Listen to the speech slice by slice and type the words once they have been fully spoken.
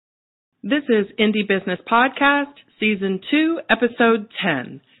This is Indie Business Podcast, Season 2, Episode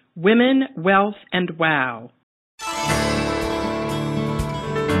 10, Women, Wealth, and Wow.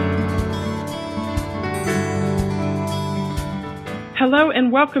 Hello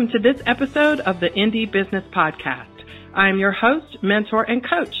and welcome to this episode of the Indie Business Podcast. I am your host, mentor, and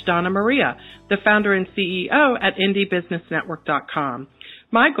coach, Donna Maria, the founder and CEO at IndieBusinessNetwork.com.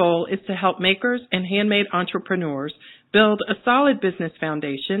 My goal is to help makers and handmade entrepreneurs build a solid business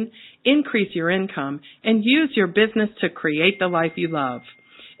foundation, increase your income, and use your business to create the life you love.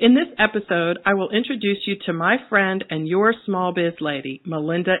 In this episode, I will introduce you to my friend and your small biz lady,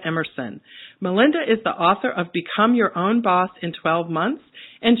 Melinda Emerson. Melinda is the author of Become Your Own Boss in 12 Months,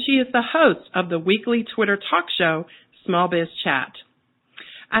 and she is the host of the weekly Twitter talk show, Small Biz Chat.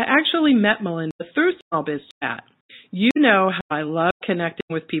 I actually met Melinda through Small Biz Chat. You know how I love connecting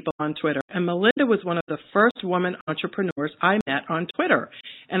with people on Twitter, and Melinda was one of the first woman entrepreneurs I met on Twitter,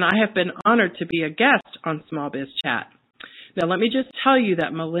 and I have been honored to be a guest on Small Biz Chat. Now, let me just tell you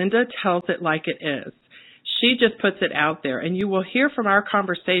that Melinda tells it like it is. She just puts it out there, and you will hear from our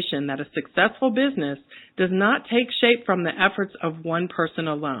conversation that a successful business does not take shape from the efforts of one person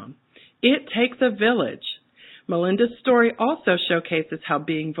alone. It takes a village. Melinda's story also showcases how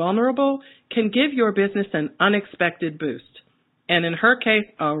being vulnerable can give your business an unexpected boost, and in her case,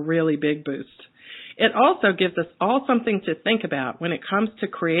 a really big boost. It also gives us all something to think about when it comes to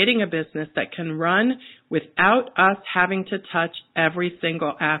creating a business that can run without us having to touch every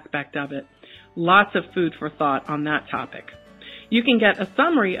single aspect of it. Lots of food for thought on that topic. You can get a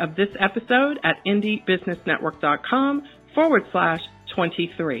summary of this episode at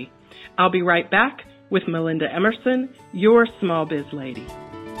indiebusinessnetwork.com/23. I'll be right back with Melinda Emerson, your small biz lady.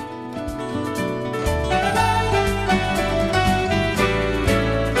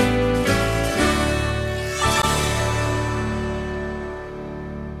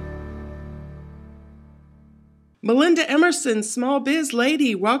 Melinda Emerson, small biz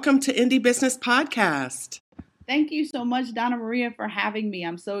lady, welcome to Indie Business Podcast. Thank you so much, Donna Maria, for having me.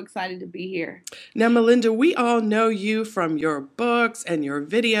 I'm so excited to be here. Now, Melinda, we all know you from your books and your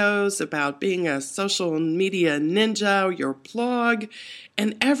videos about being a social media ninja, your blog,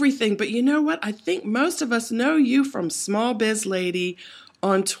 and everything. But you know what? I think most of us know you from Small Biz Lady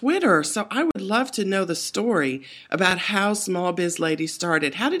on Twitter. So I would love to know the story about how Small Biz Lady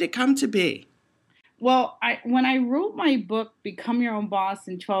started. How did it come to be? Well, when I wrote my book, Become Your Own Boss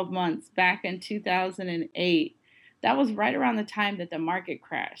in 12 Months, back in 2008, that was right around the time that the market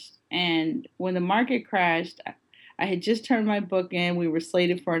crashed. And when the market crashed, I had just turned my book in. We were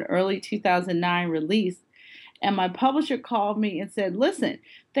slated for an early 2009 release. And my publisher called me and said, listen,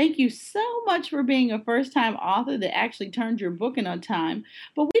 thank you so much for being a first-time author that actually turned your book in on time.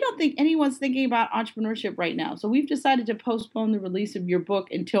 But we don't think anyone's thinking about entrepreneurship right now. So we've decided to postpone the release of your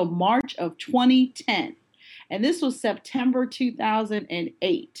book until March of 2010. And this was September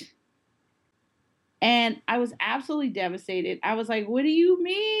 2008. And I was absolutely devastated. I was like, what do you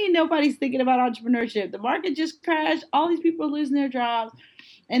mean nobody's thinking about entrepreneurship? The market just crashed. All these people are losing their jobs.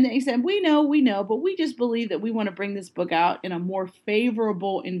 And they said, we know, but we just believe that we want to bring this book out in a more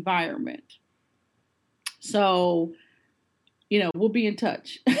favorable environment. So, we'll be in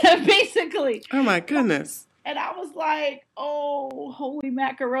touch, basically. Oh, my goodness. And I was like, oh, holy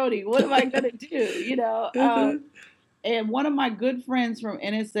macaroni, what am I going to do? And one of my good friends from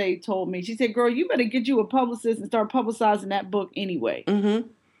NSA told me, she said, girl, you better get you a publicist and start publicizing that book anyway. Mm-hmm.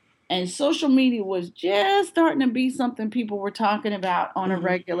 And social media was just starting to be something people were talking about on a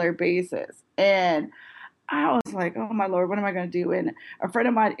regular basis. And I was like, oh, my Lord, what am I going to do? And a friend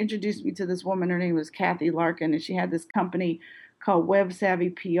of mine introduced me to this woman. Her name was Kathy Larkin, and she had this company called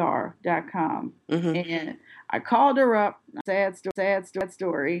WebSavvyPR.com. Mm-hmm. And I called her up, sad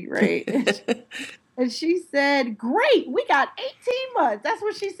story, right? And she said, great, we got 18 months. That's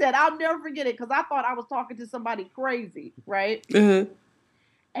what she said. I'll never forget it because I thought I was talking to somebody crazy, right? Mm-hmm.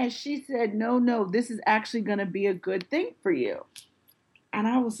 And she said, no, this is actually going to be a good thing for you. And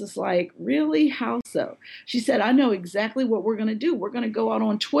I was just like, really? How so? She said, I know exactly what we're going to do. We're going to go out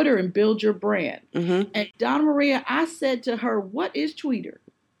on Twitter and build your brand. Mm-hmm. And Donna Maria, I said to her, what is Twitter?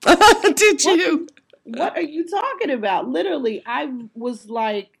 Did you? What are you talking about? Literally, I was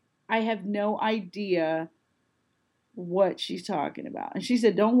like, I have no idea what she's talking about. And she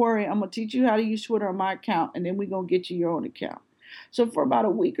said, don't worry, I'm going to teach you how to use Twitter on my account, and then we're going to get you your own account. So for about a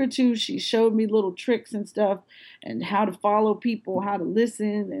week or two, she showed me little tricks and stuff and how to follow people, how to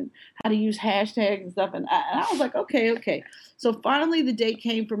listen and how to use hashtags and stuff. And I was like, okay. So finally the day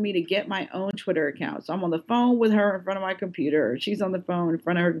came for me to get my own Twitter account. So I'm on the phone with her in front of my computer. Or she's on the phone in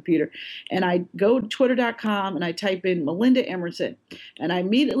front of her computer. And I go to twitter.com and I type in Melinda Emerson. And I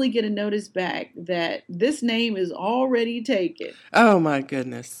immediately get a notice back that this name is already taken. Oh, my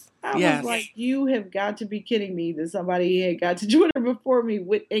goodness. I was like, you have got to be kidding me that somebody had got to Twitter before me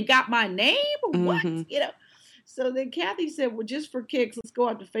and got my name? What? So then Kathy said, well, just for kicks, let's go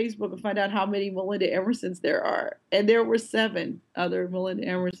out to Facebook and find out how many Melinda Emersons there are. And there were 7 other Melinda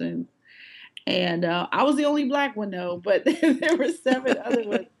Emersons. And I was the only black one, though, but there were 7 other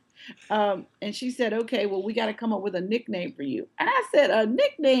ones. And she said, okay, well, we got to come up with a nickname for you. And I said, a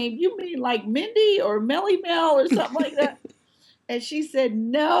nickname? You mean like Mindy or Melly Mel or something like that? And she said,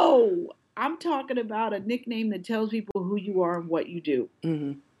 no, I'm talking about a nickname that tells people who you are and what you do.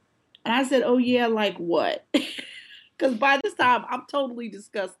 And I said, oh, yeah, like what? Because by this time, I'm totally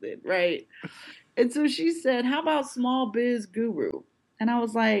disgusted, right? And so she said, how about Small Biz Guru? And I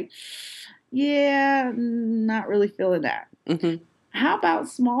was like, yeah, not really feeling that. How about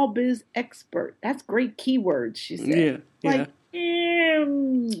Small Biz Expert? That's great keywords, she said. Yeah.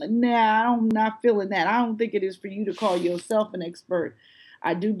 Nah, I'm not feeling that. I don't think it is for you to call yourself an expert.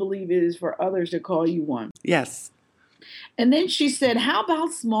 I do believe it is for others to call you one. Yes. And then she said, how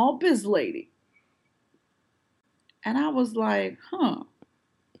about Small Biz Lady? And I was like,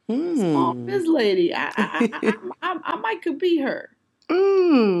 Small Biz Lady. I might could be her.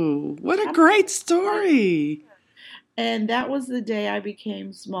 Ooh, what a great story. And that was the day I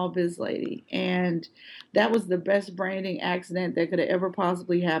became Small Biz Lady. And that was the best branding accident that could have ever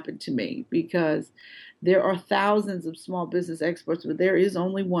possibly happened to me, because there are thousands of small business experts, but there is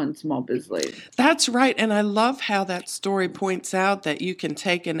only one Small Biz Lady. That's right. And I love how that story points out that you can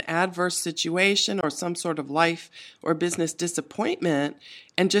take an adverse situation or some sort of life or business disappointment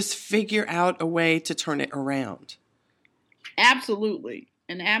and just figure out a way to turn it around. Absolutely.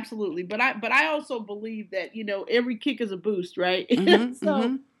 And absolutely. But I also believe that, every kick is a boost, right?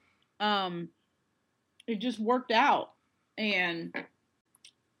 So it just worked out. And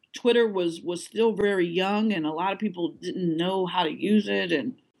Twitter was still very young and a lot of people didn't know how to use it.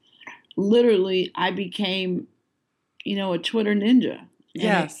 And literally I became, a Twitter ninja.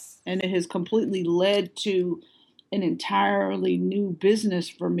 Yes. And it has completely led to an entirely new business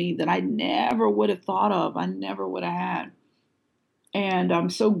for me that I never would have thought of. I never would have had. And I'm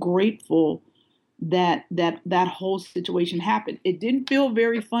so grateful that whole situation happened. It didn't feel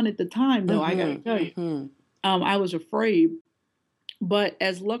very fun at the time, though, I got to tell you. I was afraid. But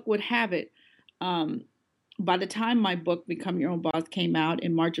as luck would have it, by the time my book, Become Your Own Boss, came out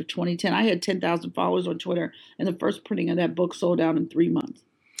in March of 2010, I had 10,000 followers on Twitter. And the first printing of that book sold out in 3 months.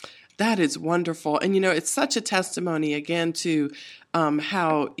 That is wonderful. And, it's such a testimony, again, to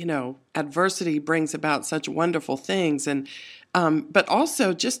how, adversity brings about such wonderful things. And but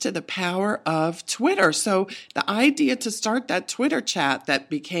also just to the power of Twitter. So the idea to start that Twitter chat that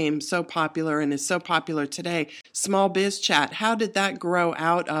became so popular and is so popular today, Small Biz Chat, how did that grow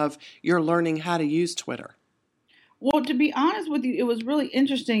out of your learning how to use Twitter? Well, to be honest with you, it was really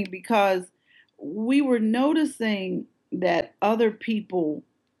interesting because we were noticing that other people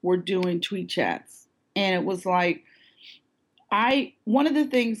were doing tweet chats. And it was like, one of the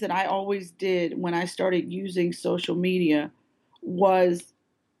things that I always did when I started using social media was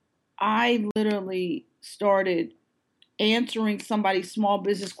I literally started answering somebody's small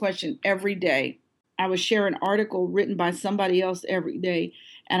business question every day. I would share an article written by somebody else every day,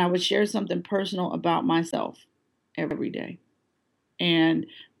 and I would share something personal about myself every day. And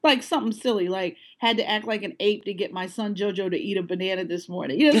like something silly, like had to act like an ape to get my son Jojo to eat a banana this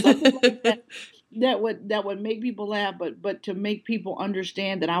morning. Something like that. That would make people laugh, but to make people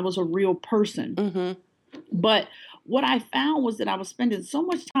understand that I was a real person. But what I found was that I was spending so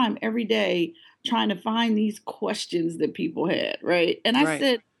much time every day trying to find these questions that people had, right? And I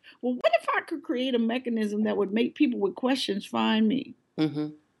said, well, what if I could create a mechanism that would make people with questions find me?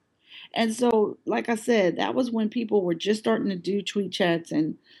 And so, like I said, that was when people were just starting to do tweet chats.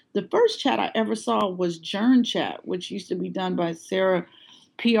 And the first chat I ever saw was Journ Chat, which used to be done by Sarah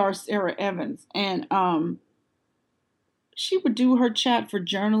Evans. And she would do her chat for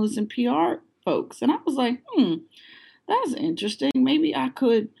journalists and PR folks. And I was like, that's interesting. Maybe I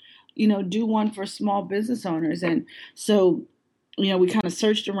could, do one for small business owners. And so, we kind of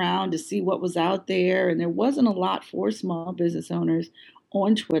searched around to see what was out there. And there wasn't a lot for small business owners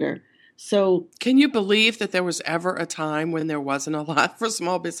on Twitter. So can you believe that there was ever a time when there wasn't a lot for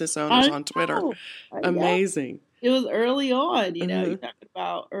small business owners on Twitter? Amazing. It was early on, you're Uh-huh. talking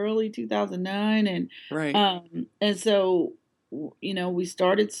about early 2009. Right. And so, we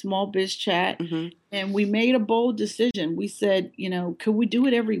started Small Biz Chat, Hmm. and we made a bold decision. We said, could we do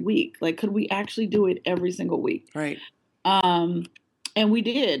it every week? Like, could we actually do it every single week? Right. Um, and we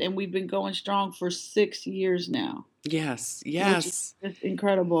did, and we've been going strong for 6 years now, Yes. which is Yes. just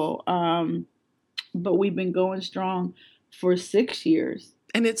incredible. But we've been going strong for 6 years.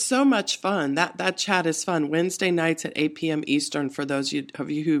 And it's so much fun. That chat is fun. Wednesday nights at 8 p.m. Eastern, for those of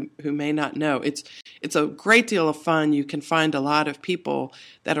you who may not know. It's a great deal of fun. You can find a lot of people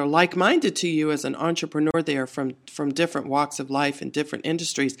that are like-minded to you as an entrepreneur there from different walks of life and different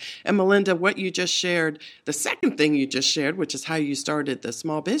industries. And Melinda, what you just shared, the second thing you just shared, which is how you started the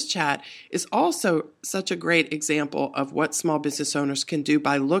Small Biz Chat, is also such a great example of what small business owners can do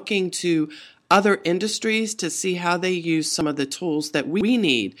by looking to other industries to see how they use some of the tools that we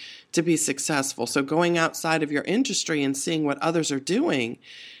need to be successful. So going outside of your industry and seeing what others are doing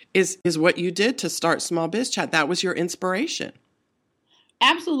is what you did to start Small Biz Chat. That was your inspiration.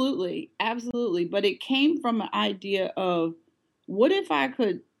 Absolutely, absolutely. But it came from an idea of, what if I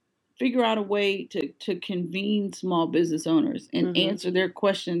could figure out a way to convene small business owners and answer their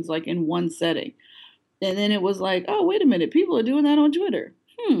questions like in one setting? And then it was like, oh, wait a minute, people are doing that on Twitter.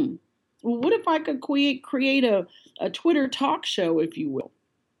 Well, what if I could create a Twitter talk show, if you will?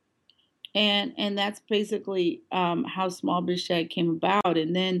 And that's basically how Small Biz Chat came about.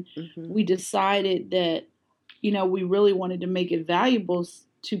 And then we decided that, we really wanted to make it valuable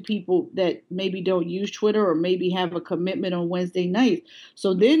to people that maybe don't use Twitter or maybe have a commitment on Wednesday nights.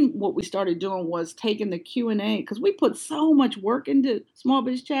 So then what we started doing was taking the Q&A, because we put so much work into Small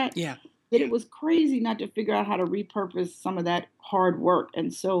Biz Chat that it was crazy not to figure out how to repurpose some of that hard work.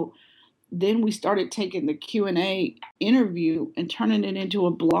 And so then we started taking the Q&A interview and turning it into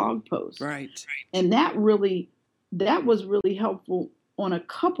a blog post. Right. And that was really helpful on a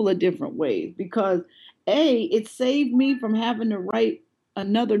couple of different ways, because A, it saved me from having to write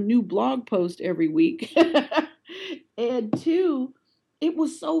another new blog post every week. And two, it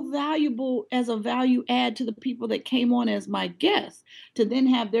was so valuable as a value add to the people that came on as my guests, to then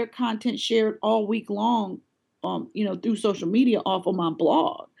have their content shared all week long, through social media off of my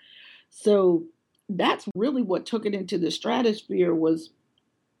blog. So that's really what took it into the stratosphere, was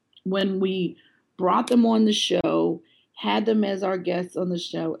when we brought them on the show, had them as our guests on the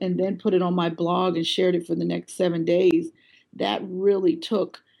show, and then put it on my blog and shared it for the next 7 days. That really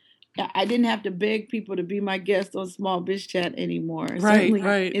took, I didn't have to beg people to be my guest on Small Biz Chat anymore. Right,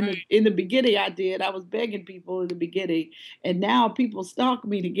 Certainly in the beginning I did. I was begging people in the beginning, and now people stalk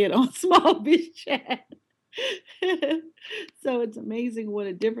me to get on Small Biz Chat. So it's amazing what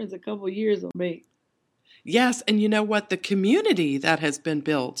a difference a couple of years will make. Yes, and you know what? The community that has been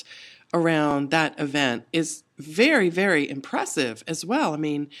built around that event is very, very impressive as well. I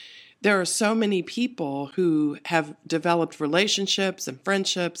mean, there are so many people who have developed relationships and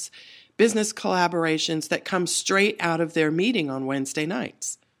friendships, business collaborations that come straight out of their meeting on Wednesday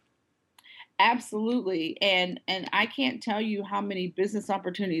nights. Absolutely. And I can't tell you how many business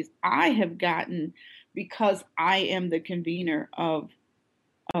opportunities I have gotten because I am the convener of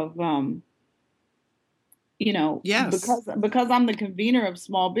Yes. because I'm the convener of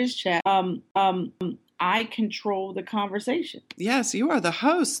Small Biz Chat, I control the conversation. Yes, you are the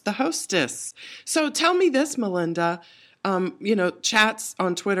host, the hostess. So tell me this, Melinda. Chats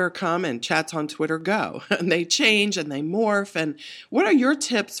on Twitter come and chats on Twitter go, and they change and they morph. And what are your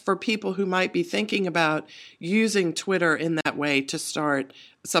tips for people who might be thinking about using Twitter in that way to start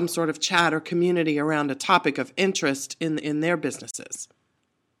some sort of chat or community around a topic of interest in their businesses?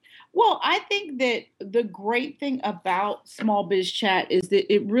 Well, I think that the great thing about Small Biz Chat is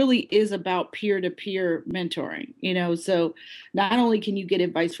that it really is about peer-to-peer mentoring. So not only can you get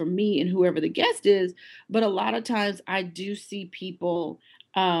advice from me and whoever the guest is, but a lot of times I do see people,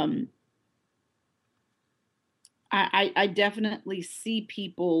 I definitely see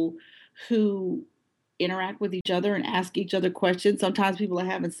people who interact with each other and ask each other questions. Sometimes people are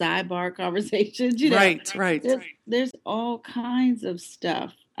having sidebar conversations. Right. There's all kinds of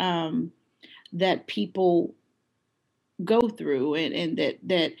stuff that people go through, and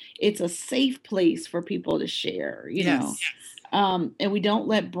that it's a safe place for people to share, Yes. And we don't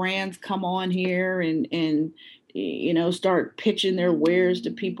let brands come on here and start pitching their wares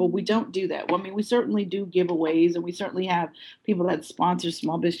to people. We don't do that. Well, I mean, we certainly do giveaways, and we certainly have people that sponsor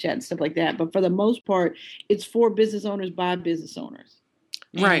Small Biz Chat and stuff like that. But for the most part, it's for business owners by business owners.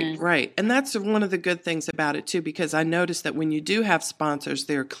 Right. And that's one of the good things about it, too, because I noticed that when you do have sponsors,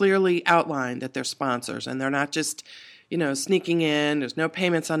 they're clearly outlined that they're sponsors, and they're not just, sneaking in. There's no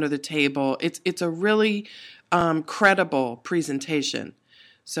payments under the table. It's a really credible presentation.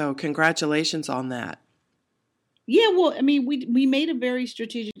 So congratulations on that. Yeah, well, I mean, we made a very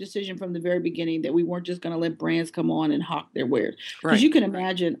strategic decision from the very beginning that we weren't just going to let brands come on and hawk their wares. Because Right. you can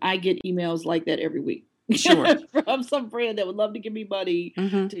imagine, I get emails like that every week. Sure. From some brand that would love to give me money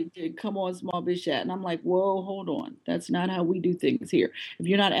Mm-hmm. to come on Small Biz Chat. And I'm like, whoa, hold on. That's not how we do things here. If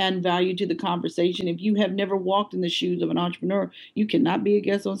you're not adding value to the conversation, if you have never walked in the shoes of an entrepreneur, you cannot be a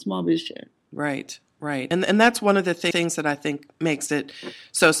guest on Small Biz Chat. Right. Right. And that's one of the things that I think makes it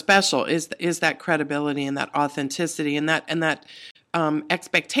so special is that credibility and that authenticity and that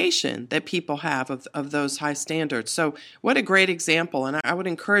expectation that people have of those high standards. So what a great example. And I would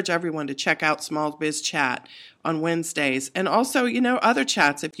encourage everyone to check out Small Biz Chat on Wednesdays. And also, other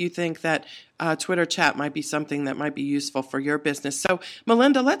chats if you think that Twitter chat might be something that might be useful for your business. So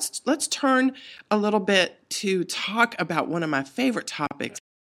Melinda, let's turn a little bit to talk about one of my favorite topics.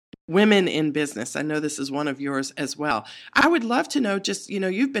 Women in business. I know this is one of yours as well. I would love to know just,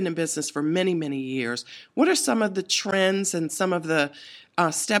 you've been in business for many, many years. What are some of the trends and some of the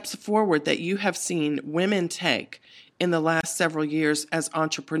steps forward that you have seen women take in the last several years as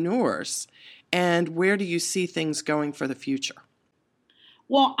entrepreneurs? And where do you see things going for the future?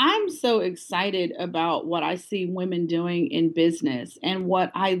 Well, I'm so excited about what I see women doing in business. And what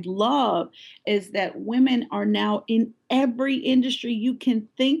I love is that women are now in every industry you can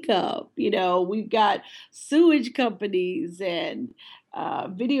think of. We've got sewage companies and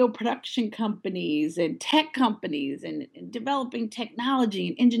video production companies and tech companies and developing technology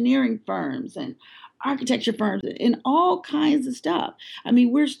and engineering firms and architecture firms and all kinds of stuff. I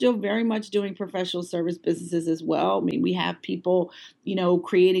mean, we're still very much doing professional service businesses as well. I mean, we have people,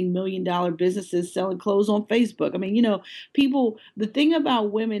 creating $1 million businesses selling clothes on Facebook. I mean, people, the thing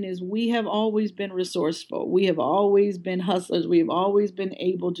about women is we have always been resourceful. We have always been hustlers. We have always been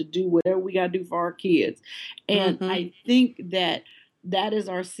able to do whatever we got to do for our kids. And I think that is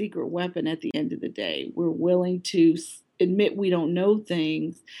our secret weapon at the end of the day. We're willing to admit we don't know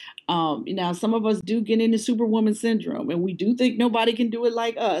things. Now, some of us do get into Superwoman syndrome, and we do think nobody can do it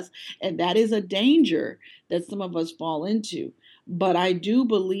like us. And that is a danger that some of us fall into. But I do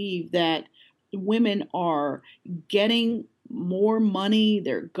believe that women are getting more money.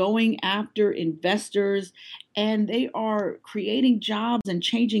 They're going after investors, and they are creating jobs and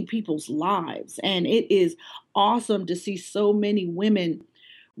changing people's lives. And it is awesome to see so many women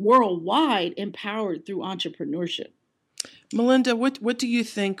worldwide empowered through entrepreneurship. Melinda, what do you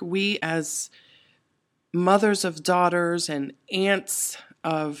think we as mothers of daughters and aunts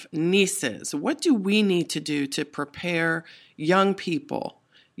of nieces, what do we need to do to prepare young people,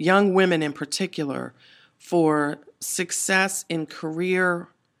 young women in particular, for success in career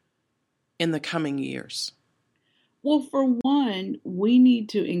in the coming years? Well, for one, we need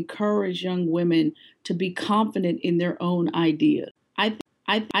to encourage young women to be confident in their own ideas.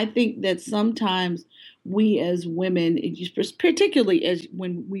 I think that sometimes we as women, particularly as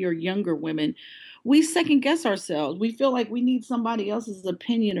when we are younger women, we second guess ourselves. We feel like we need somebody else's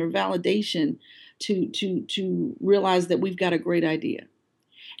opinion or validation to realize that we've got a great idea.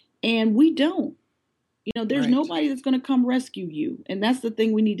 And we don't. There's Right. nobody that's going to come rescue you. And that's the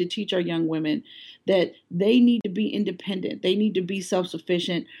thing we need to teach our young women, that they need to be independent. They need to be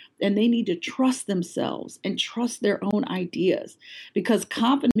self-sufficient, and they need to trust themselves and trust their own ideas, because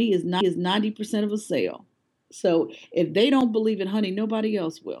confidence is 90% of a sale. So if they don't believe it, honey, nobody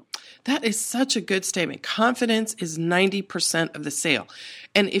else will. That is such a good statement. Confidence is 90% of the sale.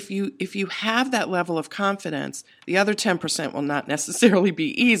 And if you have that level of confidence, the other 10% will not necessarily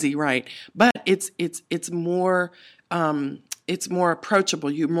be easy, right? But it's more approachable.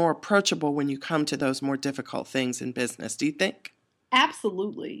 You're more approachable when you come to those more difficult things in business. Do you think?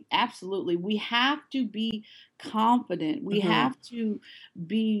 Absolutely. Absolutely. We have to be confident. We have to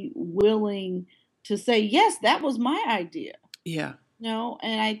be willing to say, yes, that was my idea. Yeah.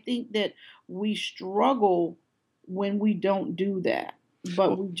 And I think that we struggle when we don't do that,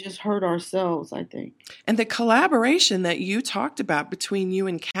 but we just hurt ourselves, I think. And the collaboration that you talked about between you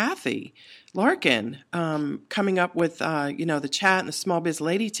and Kathy Larkin, coming up with, the chat and the Small Biz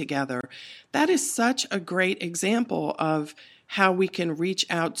Lady together, that is such a great example of how we can reach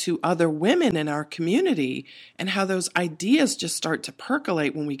out to other women in our community and how those ideas just start to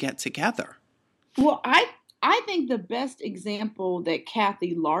percolate when we get together. Well, I think the best example that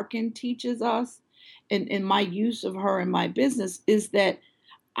Kathy Larkin teaches us in my use of her in my business is that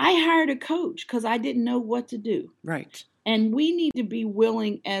I hired a coach because I didn't know what to do. Right. And we need to be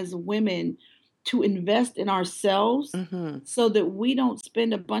willing as women to invest in ourselves so that we don't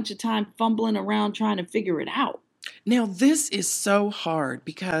spend a bunch of time fumbling around trying to figure it out. Now, this is so hard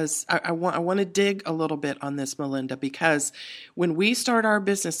because I want to dig a little bit on this, Melinda, because when we start our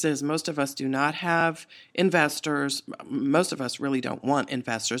businesses, most of us do not have investors. Most of us really don't want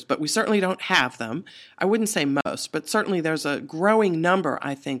investors, but we certainly don't have them. I wouldn't say most, but certainly there's a growing number,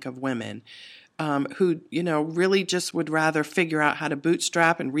 I think, of women who, really just would rather figure out how to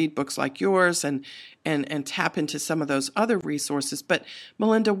bootstrap and read books like yours and tap into some of those other resources. But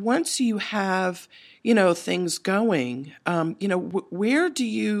Melinda, once you have, things going, where do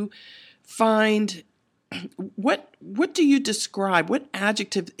you find, what do you describe? What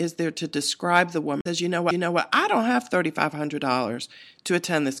adjective is there to describe the woman? Says, you know what, I don't have $3,500 to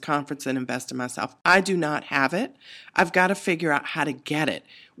attend this conference and invest in myself. I do not have it. I've got to figure out how to get it.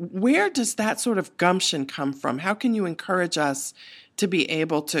 Where does that sort of gumption come from? How can you encourage us to be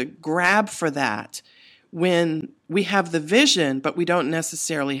able to grab for that when we have the vision, but we don't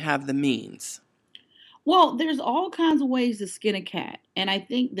necessarily have the means? Well, there's all kinds of ways to skin a cat. And I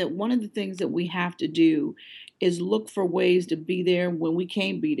think that one of the things that we have to do is look for ways to be there when we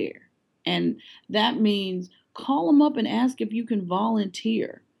can't be there. And that means call them up and ask if you can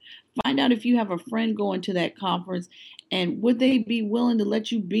volunteer. Find out if you have a friend going to that conference and would they be willing to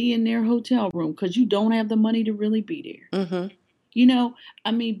let you be in their hotel room because you don't have the money to really be there.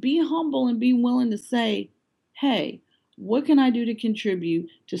 Mm-hmm. Be humble and be willing to say, hey, what can I do to contribute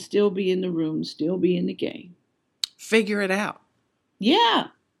to still be in the room, still be in the game? Figure it out. Yeah.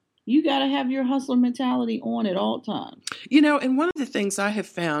 You got to have your hustler mentality on at all times. And one of the things I have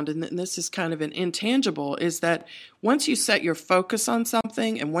found, and this is kind of an intangible, is that once you set your focus on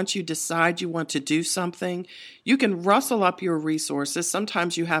something and once you decide you want to do something, you can rustle up your resources.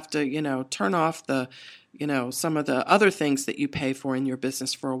 Sometimes you have to, turn off some of the other things that you pay for in your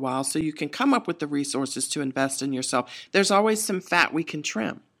business for a while so you can come up with the resources to invest in yourself. There's always some fat we can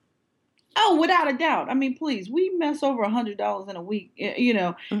trim. Oh, without a doubt. Please, we mess over $100 in a week.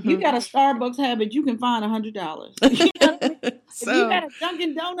 Mm-hmm. You got a Starbucks habit, you can find $100. If you got a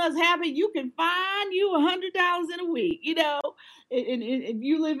Dunkin' Donuts habit, you can find you $100 in a week. If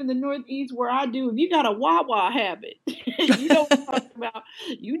you live in the Northeast where I do, if you got a Wawa habit, you know what I'm talking about.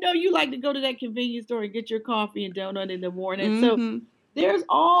 You like to go to that convenience store and get your coffee and donut in the morning. Mm-hmm. So there's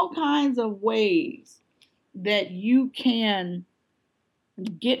all kinds of ways that you can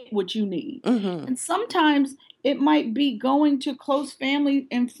get what you need. Mm-hmm. And sometimes it might be going to close family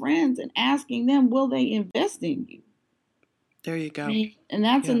and friends and asking them, will they invest in you? There you go. And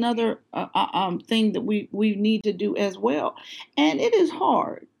that's another thing that we need to do as well. And it is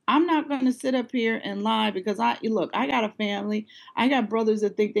hard. I'm not going to sit up here and lie because I got a family. I got brothers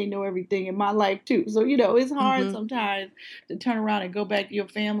that think they know everything in my life too. So, it's hard Mm-hmm. sometimes to turn around and go back to your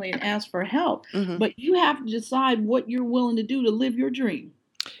family and ask for help. Mm-hmm. But you have to decide what you're willing to do to live your dream.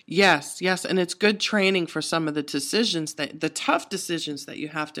 Yes. And it's good training for some of the tough decisions that you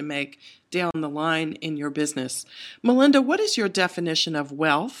have to make down the line in your business. Melinda, what is your definition of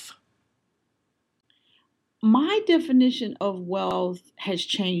wealth? My definition of wealth has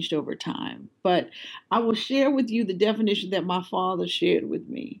changed over time, but I will share with you the definition that my father shared with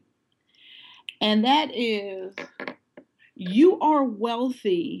me. And that is, you are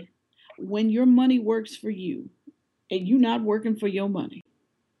wealthy when your money works for you and you're not working for your money.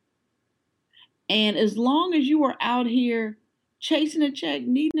 And as long as you are out here chasing a check,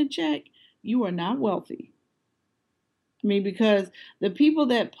 needing a check, you are not wealthy. Because the people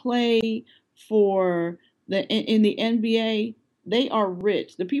that play for in the NBA, they are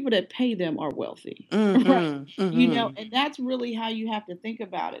rich. The people that pay them are wealthy, Mm-hmm. right? Mm-hmm. And that's really how you have to think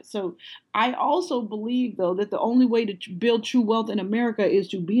about it. So I also believe, though, that the only way to build true wealth in America is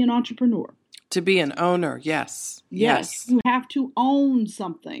to be an entrepreneur. To be an owner, yes. Yes, you have to own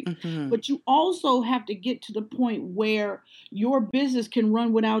something, Mm-hmm. but you also have to get to the point where your business can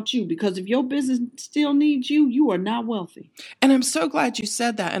run without you, because if your business still needs you, you are not wealthy. And I'm so glad you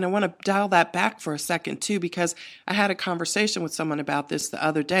said that. And I want to dial that back for a second, too, because I had a conversation with someone about this the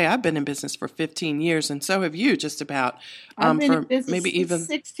other day. I've been in business for 15 years, and so have you, just about. I've been in for business maybe even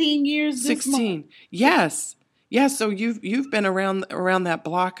 16 years. 16. Yes. Yes, so you've been around that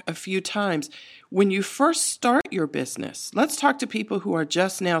block a few times. When you first start your business, let's talk to people who are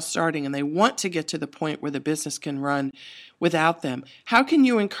just now starting and they want to get to the point where the business can run without them. How can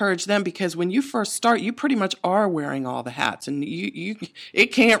you encourage them? Because when you first start, you pretty much are wearing all the hats, and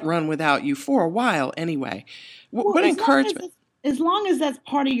it can't run without you for a while anyway. What encouragement? As long as that's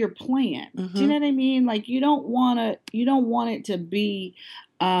part of your plan. Mm-hmm. Do you know what I mean? Like you don't want it to be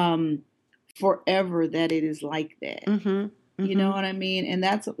forever that it is like that. Mm-hmm. Mm-hmm. You know what I mean? And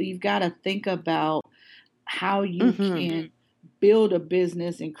that's what you've got to think about, how you Mm-hmm. can build a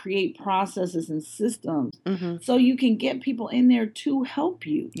business and create processes and systems so you can get people in there to help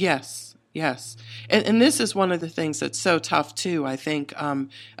you. Yes. Yes. And this is one of the things that's so tough too. I think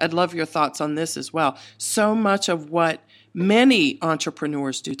I'd love your thoughts on this as well. So much of what many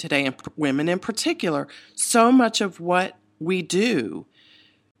entrepreneurs do today, and women in particular, so much of what we do,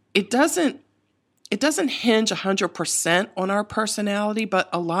 it doesn't hinge 100% on our personality, but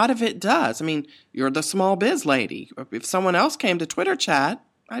a lot of it does. I mean, you're the small biz lady. If someone else came to Twitter chat,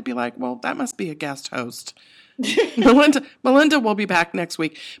 I'd be like, well, that must be a guest host. Melinda will be back next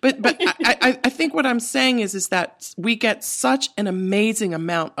week. But I think what I'm saying is that we get such an amazing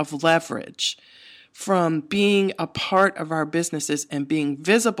amount of leverage from being a part of our businesses and being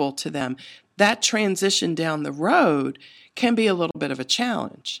visible to them. That transition down the road can be a little bit of a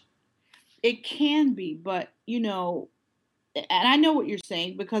challenge. It can be, but and I know what you're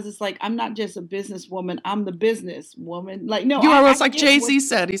saying, because it's like, I'm not just a businesswoman, I'm the businesswoman. Like, no, you are, it's like Jay-Z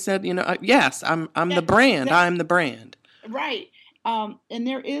said. He said, yes, I'm the brand. I'm the brand. Right. And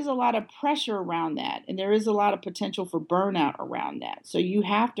there is a lot of pressure around that, and there is a lot of potential for burnout around that. So you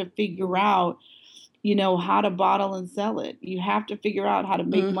have to figure out, how to bottle and sell it. You have to figure out how to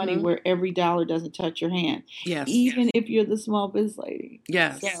make money where every dollar doesn't touch your hand. Yes. Even if you're the small biz lady.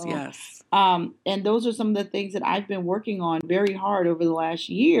 Yes. So, yes. And those are some of the things that I've been working on very hard over the last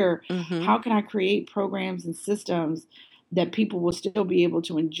year. How can I create programs and systems that people will still be able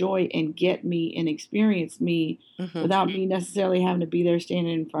to enjoy and get me and experience me without me necessarily having to be there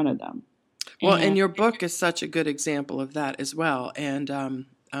standing in front of them? Well, and your book is such a good example of that as well. And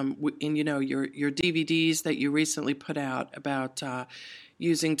your DVDs that you recently put out about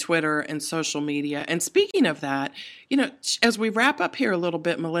using Twitter and social media. And speaking of that, as we wrap up here a little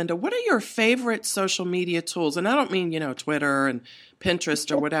bit, Melinda, what are your favorite social media tools? And I don't mean, Twitter and Pinterest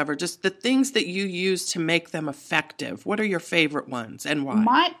or whatever, just the things that you use to make them effective. What are your favorite ones and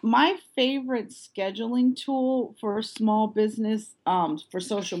why? My favorite scheduling tool for a small business for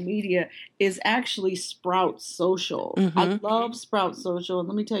social media is actually Sprout Social. I love Sprout Social, and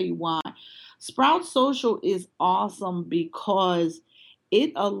let me tell you why. Sprout Social is awesome because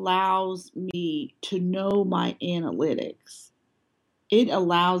it allows me to know my analytics. It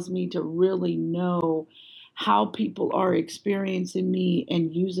allows me to really know how people are experiencing me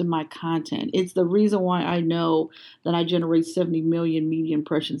and using my content. It's the reason why I know that I generate 70 million media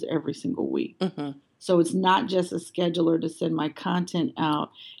impressions every single week. So it's not just a scheduler to send my content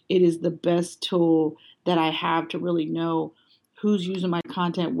out. It is the best tool that I have to really know who's using my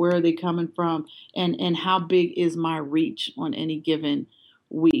content, where are they coming from, and how big is my reach on any given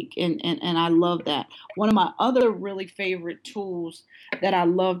week. And I love that. One of my other really favorite tools that I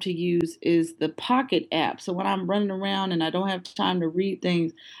love to use is the Pocket app. So when I'm running around and I don't have time to read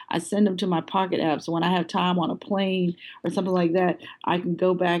things, I send them to my Pocket app. So when I have time on a plane or something like that, I can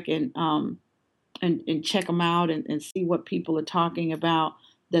go back and check them out and see what people are talking about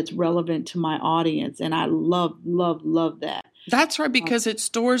that's relevant to my audience. And I love, love, love that. That's right, because it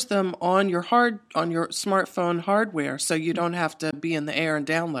stores them on your smartphone hardware, so you don't have to be in the air and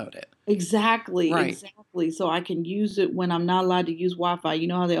download it. Exactly, right. Exactly. So I can use it when I'm not allowed to use Wi-Fi. You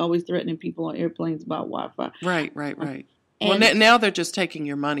know how they always threatening people on airplanes about Wi-Fi. Right. Well, now they're just taking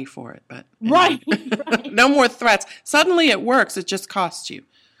your money for it, but right. No more threats. Suddenly it works. It just costs you.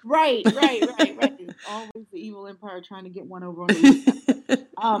 Right. It's always the evil empire trying to get one over on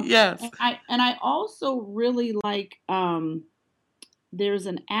the yes. And I also really like. There's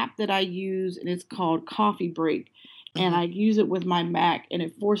an app that I use, and it's called Coffee Break, and I use it with my Mac, and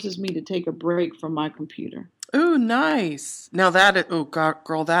it forces me to take a break from my computer. Oh, nice. Now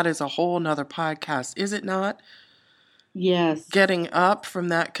girl, that is a whole nother podcast, is it not? Yes. Getting up from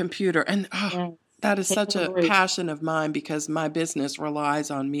that computer. And yes. That is such a passion of mine, because my business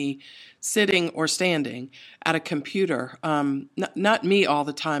relies on me sitting or standing at a computer. Not me all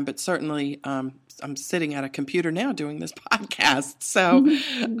the time, but certainly I'm sitting at a computer now doing this podcast.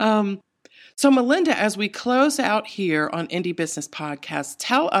 So Melinda, as we close out here on Indie Business Podcast,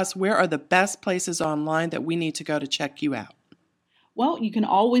 tell us, where are the best places online that we need to go to check you out? Well, you can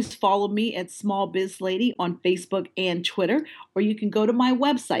always follow me at Small Biz Lady on Facebook and Twitter, or you can go to my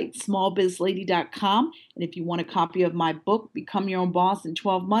website, smallbizlady.com. And if you want a copy of my book, Become Your Own Boss in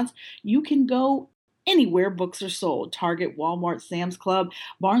 12 Months, you can go anywhere books are sold: Target, Walmart, Sam's Club,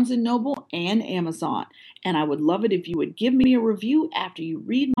 Barnes & Noble, and Amazon. And I would love it if you would give me a review after you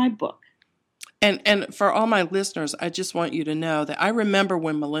read my book. And for all my listeners, I just want you to know that I remember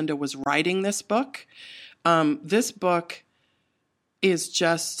when Melinda was writing this book. This book is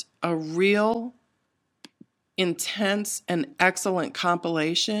just a real intense and excellent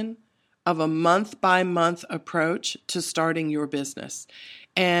compilation of a month-by-month approach to starting your business.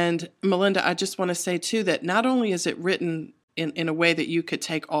 And Melinda, I just want to say too that not only is it written in a way that you could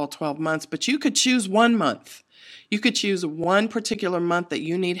take all 12 months, but you could choose 1 month. You could choose one particular month that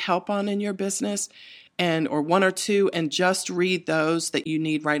you need help on in your business, or 1 or 2, and just read those that you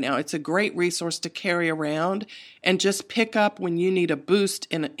need right now. It's a great resource to carry around and just pick up when you need a boost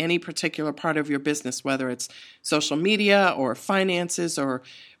in any particular part of your business, whether it's social media or finances or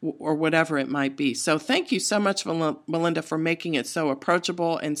whatever it might be. So thank you so much, Melinda, for making it so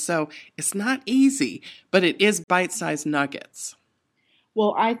approachable. And so it's not easy, but it is bite-sized nuggets.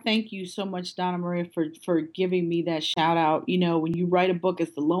 Well, I thank you so much, Donna Maria, for giving me that shout out. You know, when you write a book,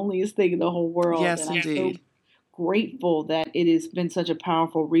 it's the loneliest thing in the whole world. Yes, and indeed. I'm so grateful that it has been such a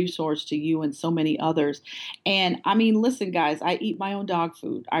powerful resource to you and so many others. And I mean, listen, guys, I eat my own dog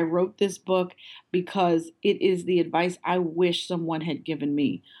food. I wrote this book because it is the advice I wish someone had given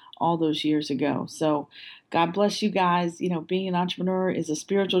me all those years ago. So God bless you guys. You know, being an entrepreneur is a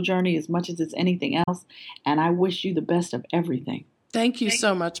spiritual journey as much as it's anything else. And I wish you the best of everything. Thank you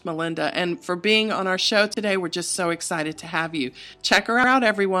so much, Melinda. And for being on our show today, we're just so excited to have you. Check her out,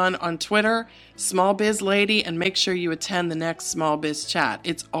 everyone, on Twitter, Small Biz Lady, and make sure you attend the next Small Biz Chat.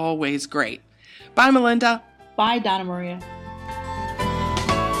 It's always great. Bye, Melinda. Bye, Donna Maria.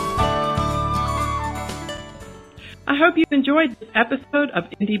 I hope you enjoyed this episode of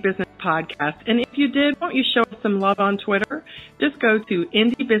Indie Business Podcast. And if you did, won't you show us some love on Twitter? Just go to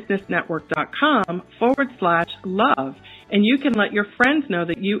indiebusinessnetwork.com/love, and you can let your friends know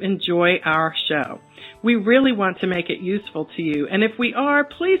that you enjoy our show. We really want to make it useful to you. And if we are,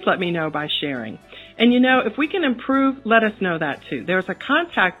 please let me know by sharing. And you know, if we can improve, let us know that too. There's a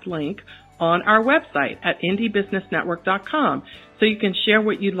contact link on our website at indiebusinessnetwork.com, so you can share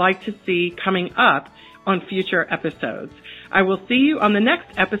what you'd like to see coming up on future episodes. I will see you on the next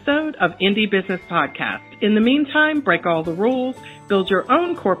episode of Indie Business Podcast. In the meantime, break all the rules, build your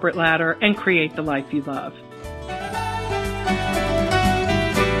own corporate ladder, and create the life you love.